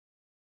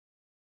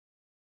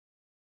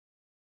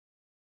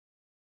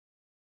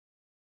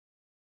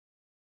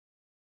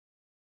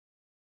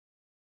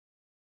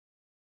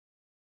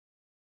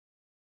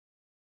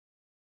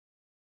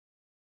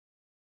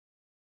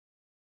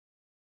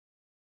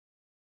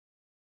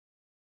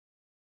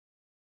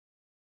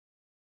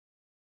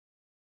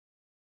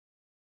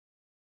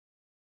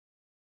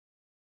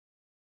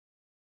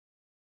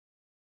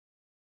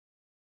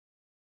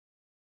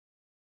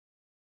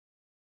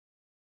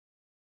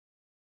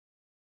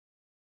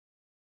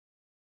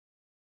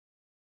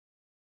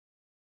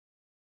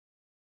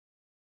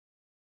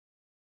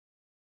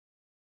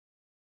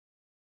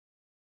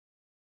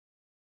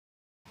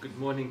Good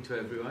morning to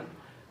everyone.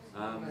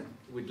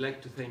 We'd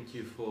like to thank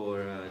you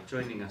for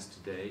joining us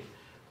today.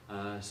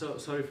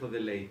 Sorry for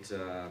the late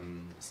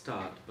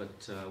start,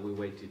 but we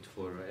waited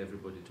for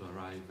everybody to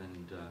arrive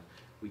and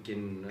we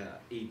can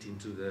eat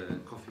into the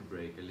coffee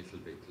break a little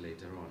bit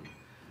later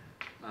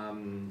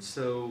on.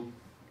 So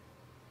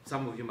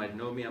some of you might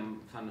know me. I'm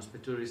Thanos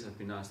Petouris. I've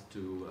been asked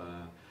to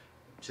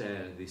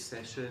chair this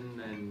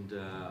session, and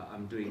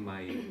I'm doing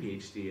my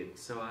PhD at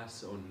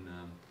SOAS on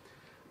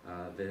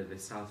the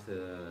South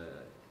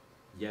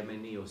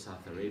Yemeni or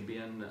South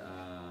Arabian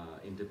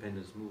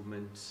independence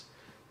movement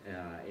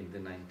in the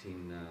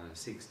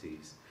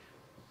 1960s.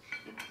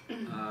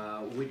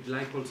 We'd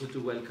like also to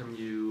welcome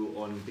you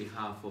on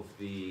behalf of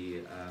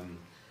the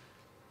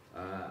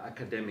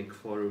academic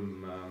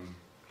forum.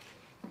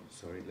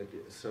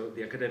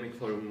 The academic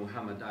forum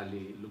Muhammad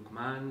Ali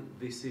Luqman.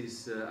 This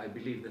is, I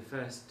believe, the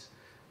first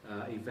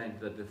event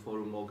that the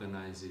forum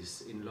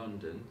organizes in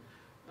London.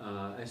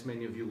 As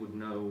many of you would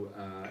know,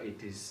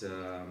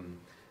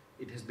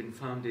 it has been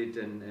founded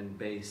and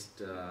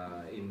based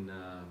in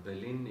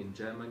Berlin, in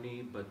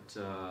Germany, but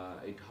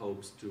it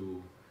hopes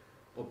to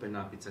open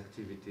up its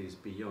activities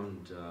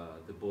beyond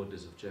the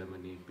borders of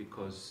Germany,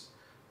 because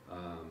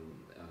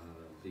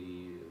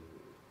the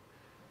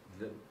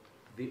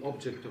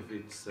object of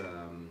its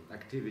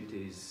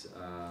activities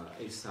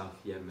is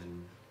South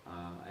Yemen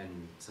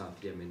and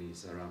South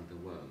Yemenis around the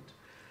world.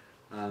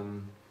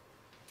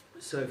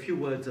 So a few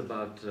words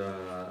about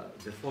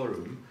the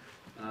forum.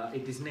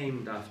 It is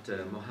named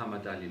after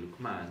Muhammad Ali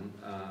Luqman,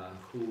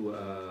 who,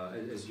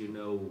 as you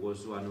know,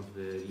 was one of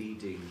the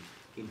leading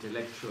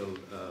intellectual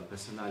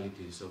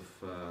personalities of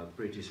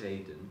British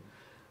Aden.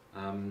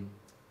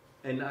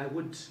 And I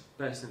would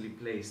personally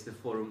place the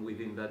forum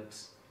within that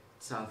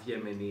South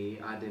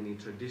Yemeni, Adeni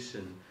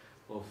tradition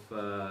of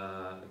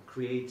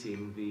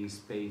creating these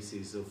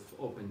spaces of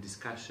open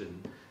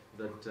discussion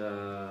that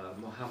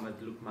Muhammad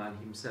Luqman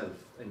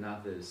himself and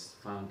others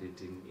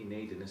founded in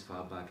Aden as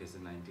far back as the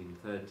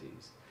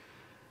 1930s.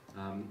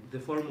 The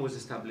forum was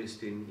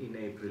established in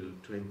April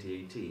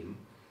 2018,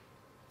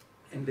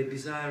 and the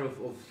desire of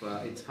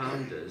its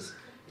founders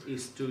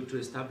is to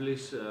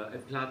establish a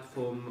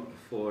platform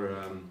for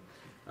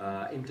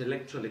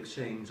intellectual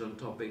exchange on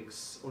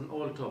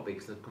all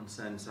topics that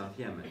concern South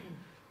Yemen.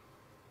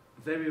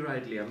 Very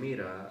rightly,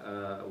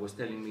 Amira was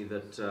telling me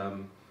that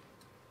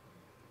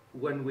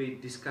when we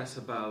discuss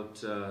about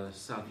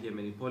South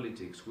Yemeni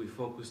politics, we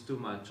focus too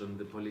much on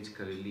the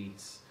political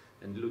elites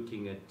and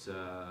looking at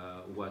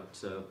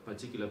what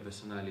particular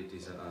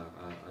personalities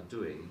are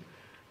doing.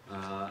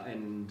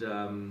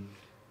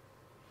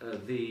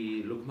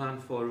 The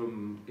Luqman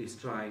Forum is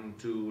trying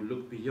to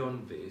look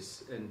beyond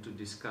this and to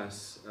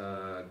discuss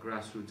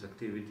grassroots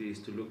activities,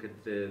 to look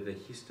at the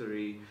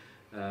history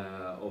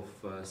of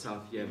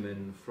South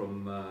Yemen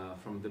from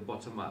the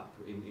bottom up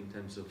in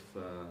terms of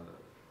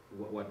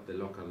what the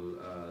local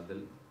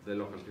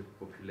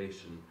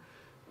population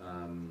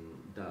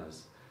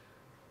does.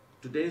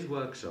 Today's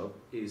workshop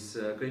is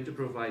going to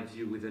provide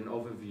you with an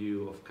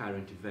overview of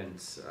current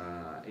events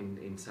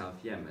in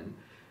South Yemen,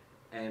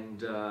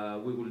 and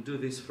we will do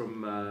this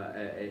from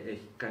a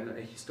kind of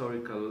a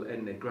historical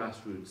and a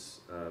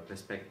grassroots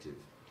perspective.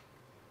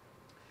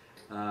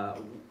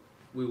 Our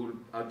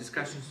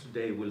discussions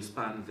today will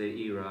span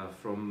the era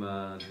from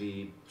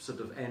the sort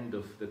of end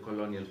of the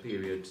colonial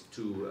period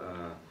to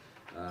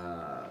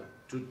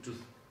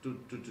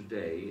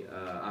today,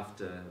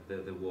 after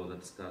the war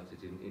that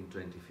started in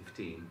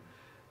 2015.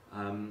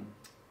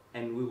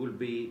 And we will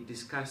be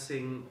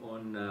discussing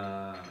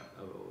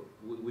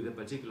with a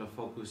particular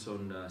focus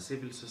on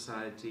civil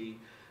society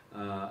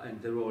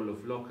and the role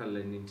of local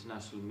and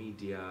international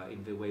media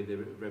in the way they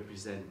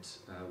represent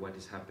what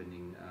is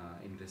happening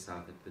in the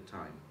South at the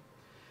time.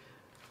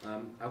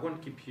 I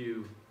won't keep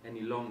you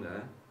any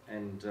longer,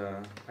 and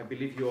I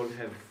believe you all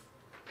have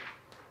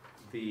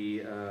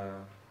the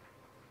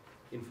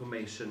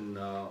information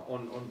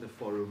on the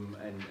forum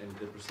and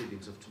the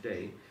proceedings of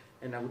today.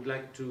 And I would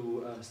like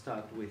to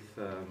start with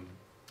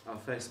our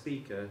first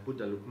speaker,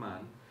 Huda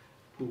Luqman,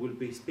 who will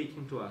be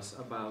speaking to us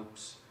about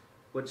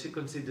what she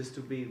considers to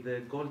be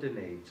the golden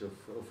age of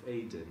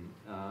Aden,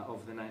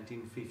 of the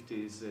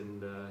 1950s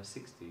and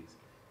 60s.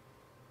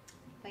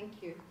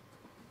 Thank you.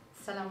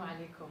 Assalamu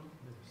alaikum.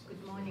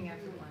 Good morning,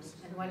 everyone,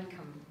 and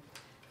welcome.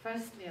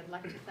 Firstly, I'd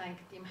like to thank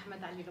the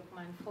Muhammad Ali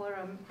Luqman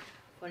Forum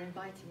for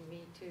inviting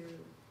me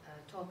to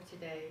talk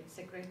today. It's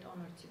a great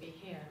honor to be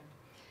here.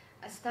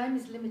 As time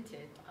is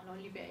limited, I'll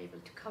only be able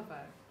to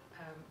cover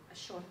a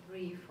short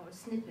brief or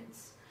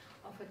snippets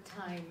of a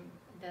time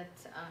that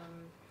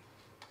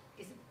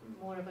is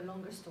more of a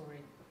longer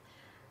story.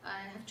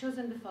 I have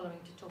chosen the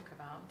following to talk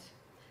about: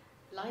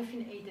 life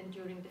in Aden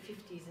during the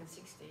 50s and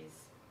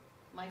 60s,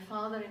 my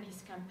father and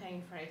his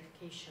campaign for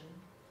education,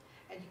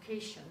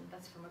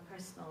 that's from a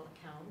personal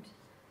account,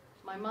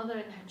 my mother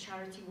and her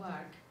charity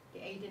work,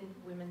 the Aden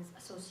Women's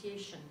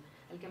Association,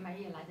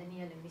 Al-Jam'iyya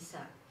Al-Adeniyya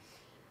Lin-Nisa,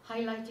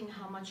 highlighting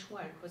how much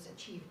work was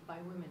achieved by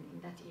women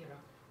in that era,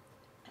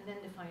 and then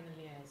the final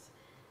years.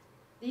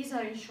 These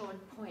are in short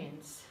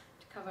points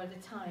to cover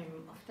the time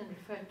often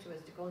referred to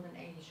as the Golden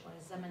Age or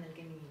Zaman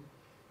al-Gamil.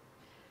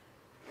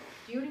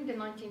 During the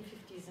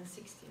 1950s and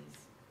 60s,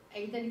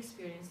 Aden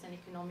experienced an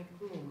economic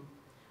boom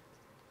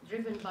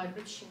driven by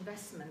British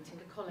investment in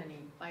the colony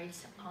by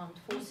its armed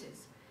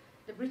forces.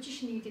 The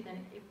British needed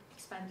an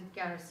expanded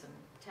garrison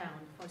town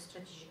for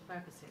strategic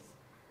purposes.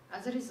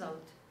 As a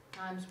result,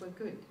 times were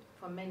good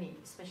for many,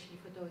 especially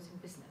for those in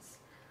business.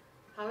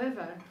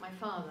 However, my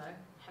father,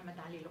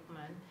 Muhammad Ali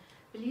Luqman,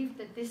 believed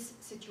that this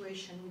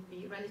situation would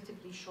be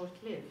relatively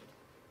short-lived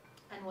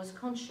and was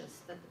conscious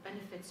that the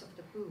benefits of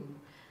the boom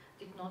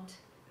did not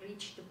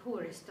reach the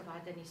poorest of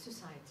Adeni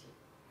society,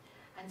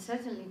 and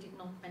certainly did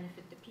not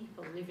benefit the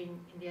people living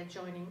in the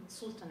adjoining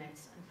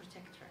sultanates and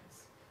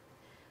protectorates.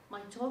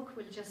 My talk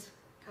will just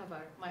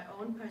cover my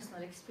own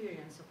personal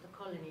experience of the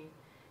colony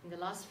in the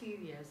last few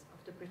years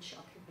of the British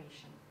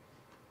occupation.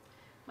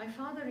 My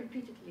father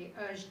repeatedly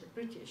urged the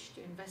British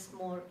to invest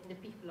more in the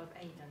people of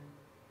Aden.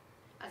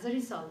 As a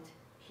result,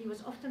 he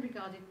was often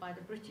regarded by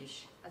the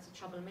British as a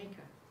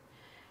troublemaker.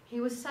 He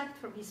was sacked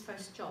from his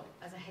first job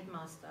as a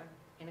headmaster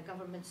in a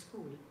government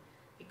school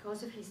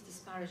because of his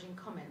disparaging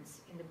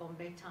comments in the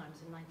Bombay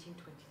Times in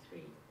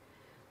 1923,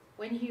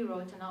 when he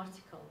wrote an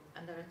article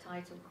under a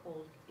title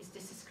called "Is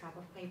This a Scrap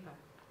of Paper?"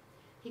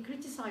 He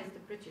criticized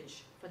the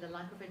British for the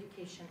lack of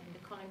education in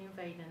the colony of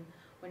Aden,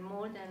 when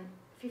more than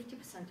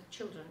 50% of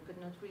children could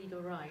not read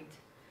or write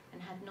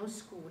and had no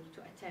school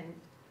to attend,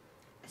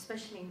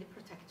 especially in the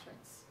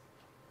protectorates,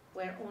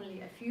 where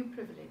only a few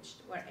privileged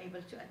were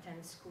able to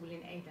attend school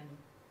in Aden.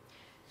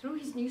 Through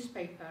his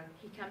newspaper,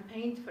 he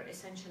campaigned for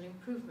essential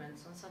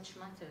improvements on such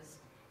matters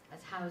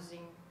as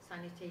housing,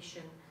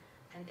 sanitation,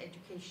 and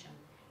education.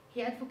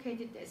 He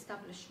advocated the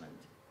establishment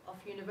of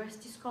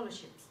university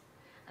scholarships,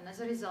 and as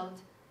a result,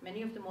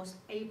 many of the most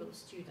able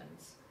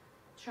students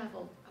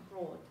traveled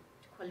abroad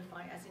to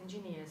qualify as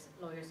engineers,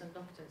 lawyers, and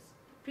doctors.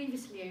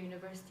 Previously, a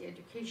university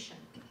education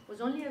was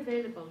only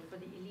available for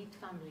the elite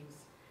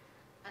families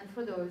and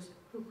for those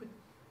who could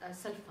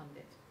self-fund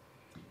it.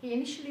 He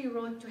initially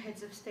wrote to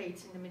heads of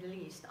states in the Middle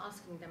East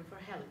asking them for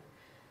help.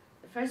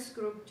 The first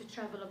group to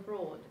travel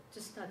abroad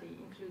to study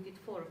included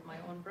 4 of my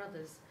own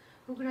brothers,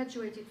 who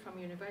graduated from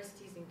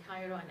universities in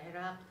Cairo and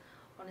Iraq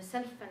on a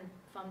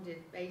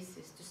self-funded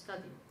basis to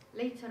study.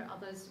 Later,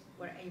 others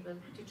were able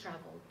to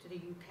travel to the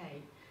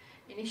UK,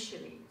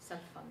 initially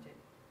self-funded.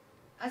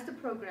 As the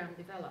program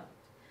developed,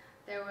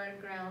 there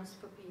were grounds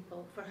for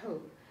people for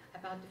hope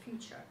about the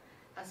future,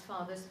 as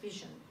father's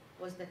vision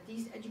was that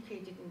these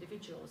educated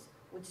individuals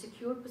would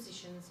secure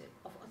positions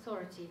of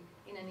authority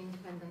in an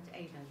independent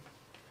Aden.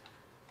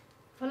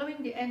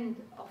 Following the end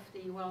of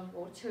the World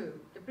War II,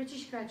 the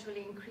British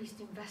gradually increased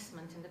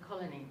investment in the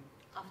colony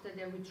after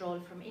their withdrawal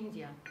from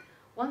India.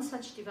 One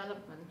such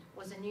development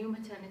was a new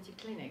maternity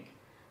clinic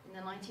in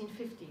the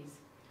 1950s.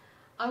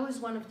 I was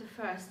one of the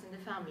first in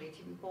the family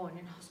to be born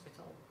in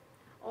hospital.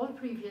 All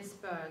previous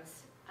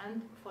births,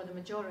 and for the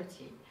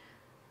majority,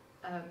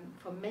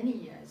 for many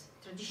years,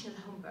 traditional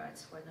home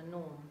births were the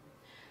norm.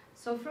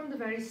 So from the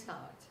very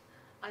start,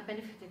 I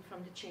benefited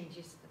from the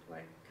changes that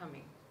were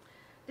coming.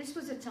 This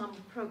was a time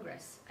of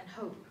progress and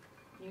hope.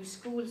 New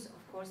schools,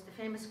 of course, the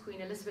famous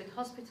Queen Elizabeth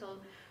Hospital,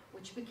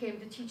 which became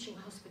the teaching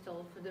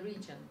hospital for the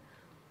region,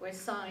 were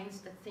signs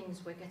that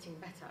things were getting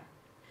better.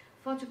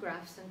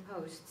 Photographs and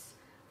posts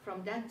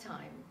from that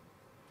time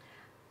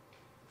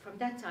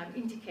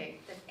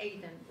indicate that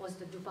Aden was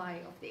the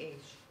Dubai of the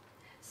age.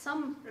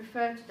 Some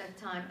refer to that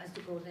time as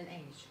the Golden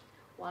Age,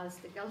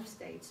 whilst the Gulf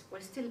states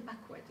were still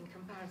backward in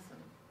comparison.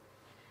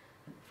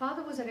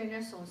 Father was a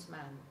Renaissance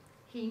man.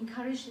 He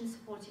encouraged and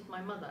supported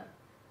my mother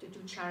to do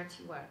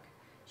charity work.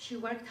 She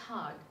worked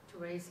hard to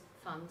raise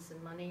funds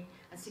and money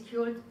and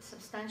secured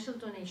substantial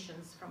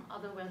donations from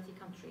other wealthy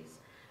countries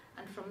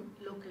and from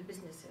local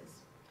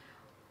businesses.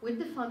 With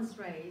the funds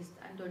raised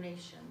and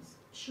donations,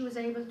 she was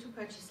able to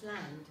purchase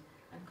land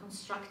and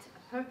construct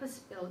a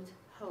purpose-built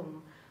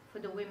home for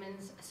the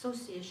Women's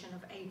Association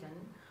of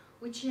Aden,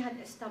 which she had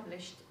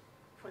established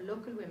for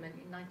local women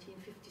in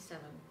 1957.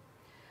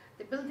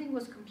 The building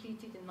was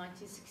completed in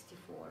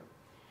 1964.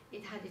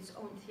 It had its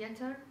own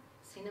theatre,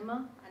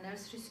 cinema, a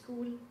nursery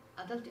school,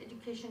 adult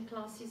education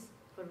classes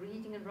for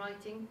reading and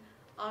writing,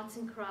 arts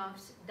and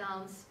crafts,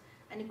 dance,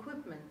 and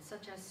equipment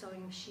such as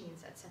sewing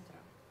machines, etc.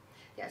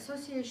 The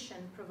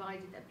association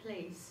provided a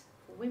place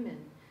for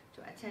women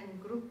to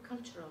attend group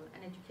cultural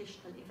and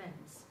educational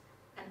events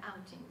and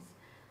outings.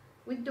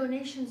 With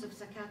donations of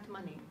zakat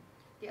money,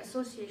 the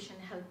association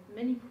helped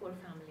many poor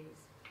families.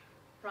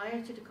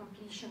 Prior to the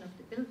completion of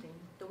the building,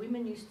 the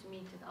women used to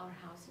meet at our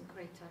house in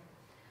Crater.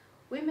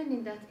 Women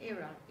in that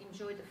era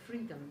enjoyed a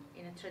freedom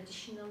in a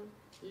traditional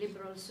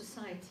liberal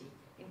society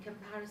in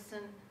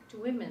comparison to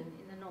women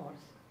in the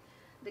north,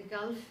 the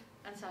Gulf,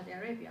 and Saudi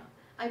Arabia.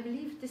 I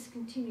believe this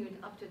continued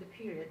up to the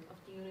period of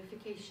the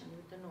unification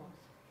with the north.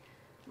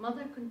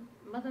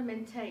 Mother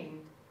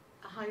maintained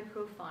a high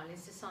profile in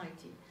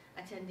society,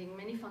 attending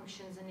many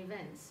functions and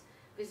events,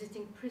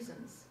 visiting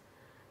prisons,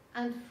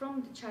 and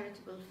from the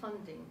charitable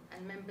funding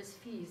and members'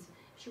 fees,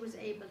 she was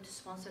able to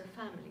sponsor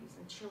families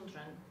and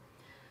children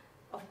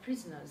of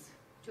prisoners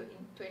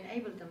to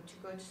enable them to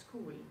go to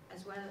school,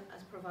 as well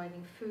as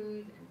providing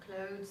food and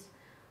clothes,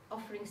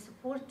 offering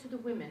support to the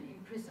women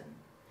in prison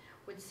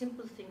with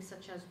simple things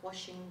such as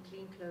washing,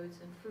 clean clothes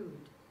and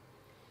food.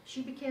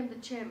 She became the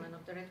chairman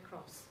of the Red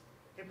Cross,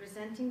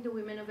 representing the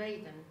women of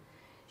Aden.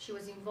 She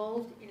was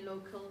involved in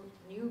local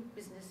new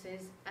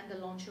businesses and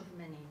the launch of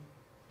many.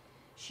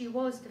 She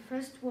was the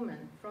first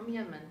woman from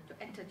Yemen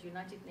to enter the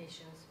United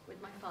Nations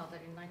with my father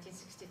in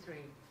 1963.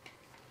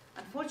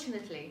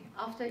 Unfortunately,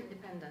 after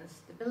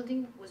independence, the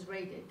building was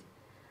raided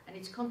and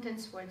its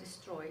contents were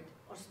destroyed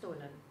or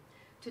stolen.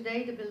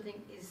 Today, the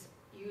building is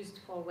used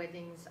for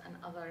weddings and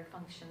other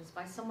functions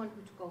by someone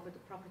who took over the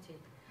property.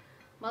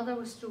 Mother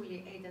was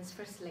truly Aden's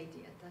first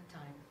lady at that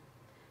time.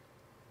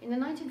 In the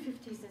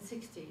 1950s and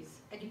 60s,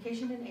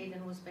 education in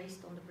Aden was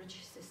based on the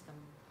British system.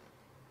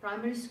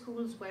 Primary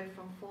schools were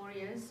from 4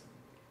 years,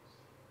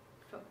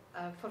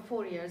 for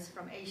 4 years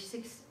from age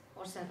 6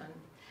 or 7,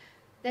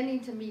 then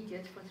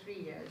intermediate for 3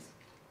 years,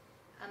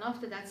 and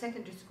after that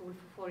secondary school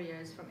for 4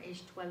 years from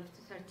age 12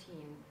 to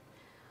 13.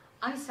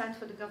 I sat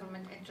for the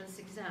government entrance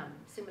exam,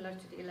 similar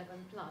to the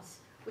 11+,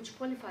 which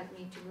qualified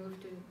me to move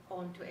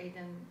on to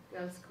Aden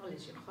Girls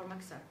College in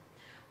Khormaksar,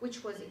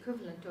 which was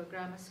equivalent to a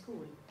grammar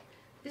school.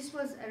 This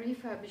was a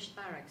refurbished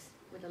barracks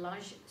with a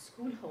large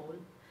school hall,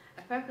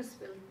 a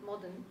purpose-built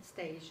modern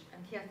stage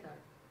and theatre.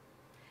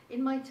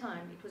 In my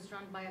time, it was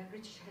run by a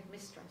British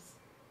headmistress.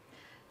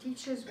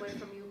 Teachers were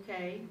from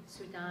UK,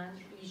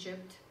 Sudan,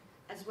 Egypt,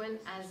 as well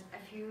as a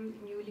few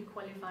newly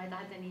qualified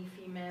Adeni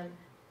female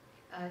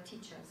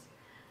teachers.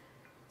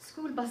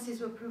 School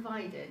buses were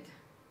provided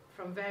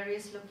from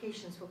various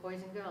locations for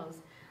boys and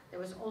girls. There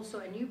was also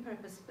a new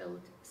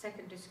purpose-built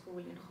secondary school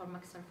in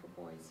Khormaksar for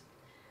boys.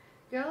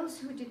 Girls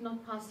who did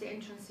not pass the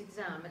entrance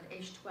exam at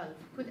age 12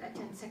 could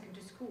attend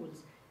secondary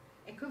schools,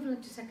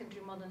 equivalent to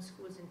secondary modern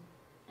schools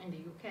in the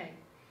UK.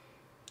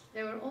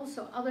 There were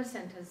also other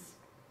centres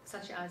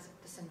such as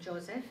the St.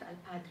 Joseph, Al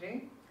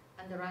Padre,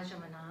 and the Raja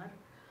Manar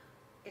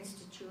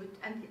Institute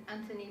and the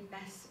Anthony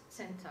Bess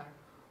Centre,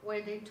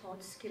 where they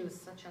taught skills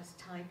such as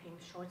typing,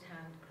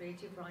 shorthand,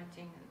 creative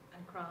writing,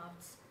 and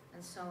crafts,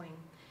 and sewing,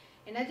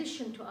 in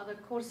addition to other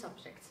core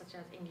subjects such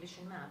as English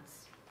and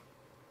maths.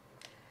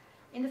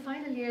 In the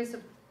final years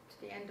of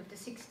the end of the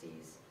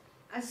 60s,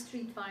 as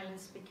street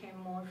violence became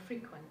more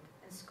frequent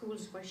and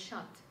schools were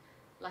shut,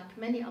 like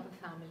many other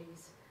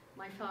families,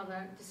 my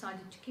father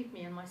decided to keep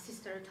me and my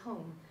sister at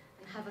home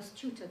and have us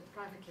tutored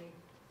privately.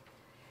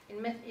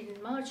 In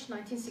March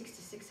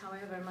 1966,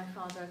 however, my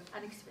father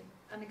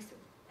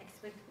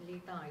unexpectedly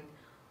died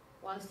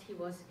whilst he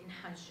was in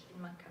Hajj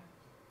in Mecca.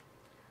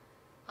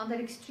 Under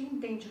extreme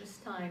dangerous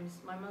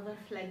times, my mother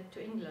fled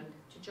to England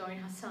to join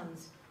her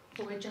sons,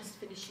 who were just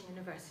finishing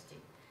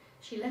university.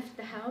 She left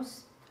the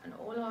house and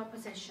all our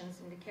possessions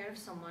in the care of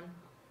someone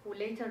who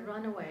later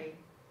ran away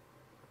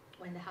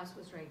when the house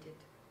was raided.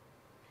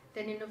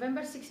 Then in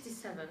November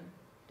 '67,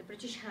 the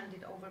British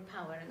handed over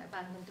power and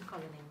abandoned the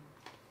colony.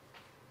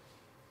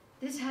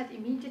 This had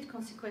immediate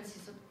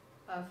consequences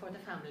for the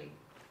family.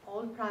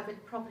 All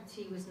private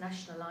property was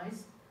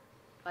nationalized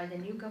by the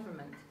new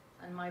government,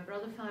 and my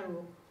brother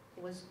Farouk,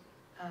 who was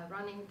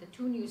running the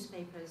 2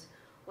 newspapers,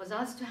 was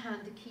asked to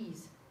hand the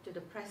keys to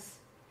the press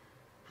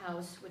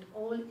house with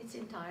all its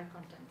entire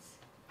contents.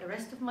 The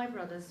rest of my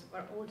brothers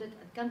were ordered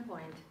at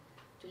gunpoint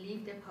to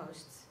leave their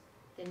posts.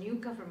 The new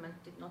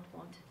government did not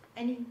want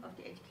any of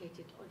the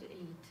educated or the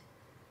elite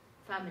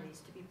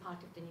families to be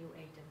part of the new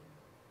Aden.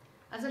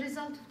 As a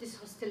result of this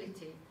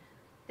hostility,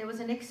 there was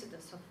an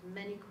exodus of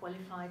many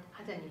qualified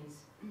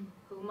Adenis,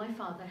 who my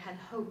father had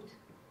hoped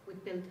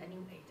would build a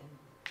new Aden.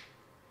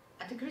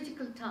 At a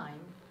critical time,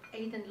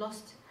 Aden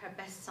lost her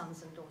best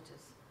sons and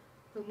daughters,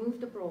 who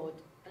moved abroad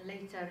and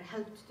later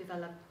helped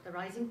develop the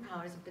rising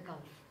powers of the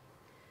Gulf.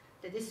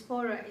 The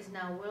diaspora is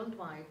now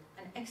worldwide,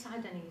 and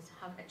ex-Adenis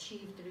have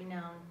achieved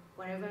renown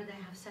wherever they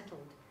have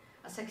settled,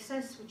 a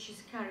success which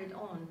is carried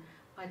on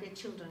by their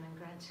children and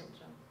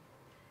grandchildren.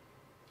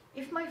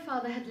 If my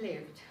father had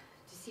lived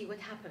to see what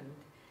happened,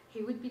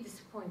 he would be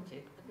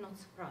disappointed but not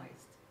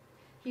surprised.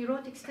 He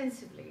wrote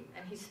extensively,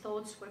 and his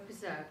thoughts were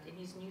preserved in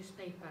his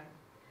newspaper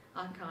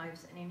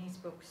archives and in his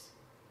books.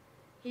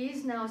 He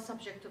is now a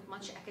subject of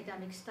much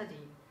academic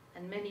study,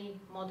 and many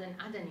modern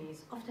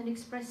Adenis often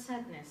express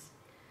sadness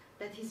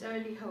that his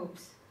early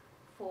hopes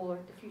for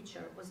the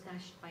future was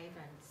dashed by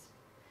events.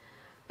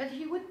 But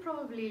he would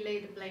probably lay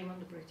the blame on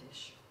the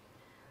British,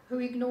 who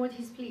ignored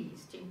his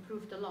pleas to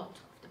improve the lot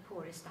of the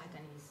poorest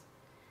Adenis,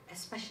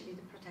 especially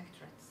the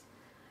protectorates.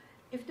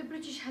 If the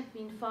British had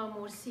been far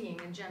more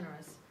seeing and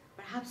generous,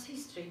 perhaps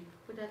history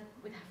would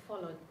have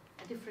followed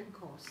a different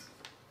course.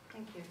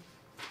 Thank you.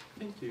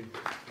 Thank you.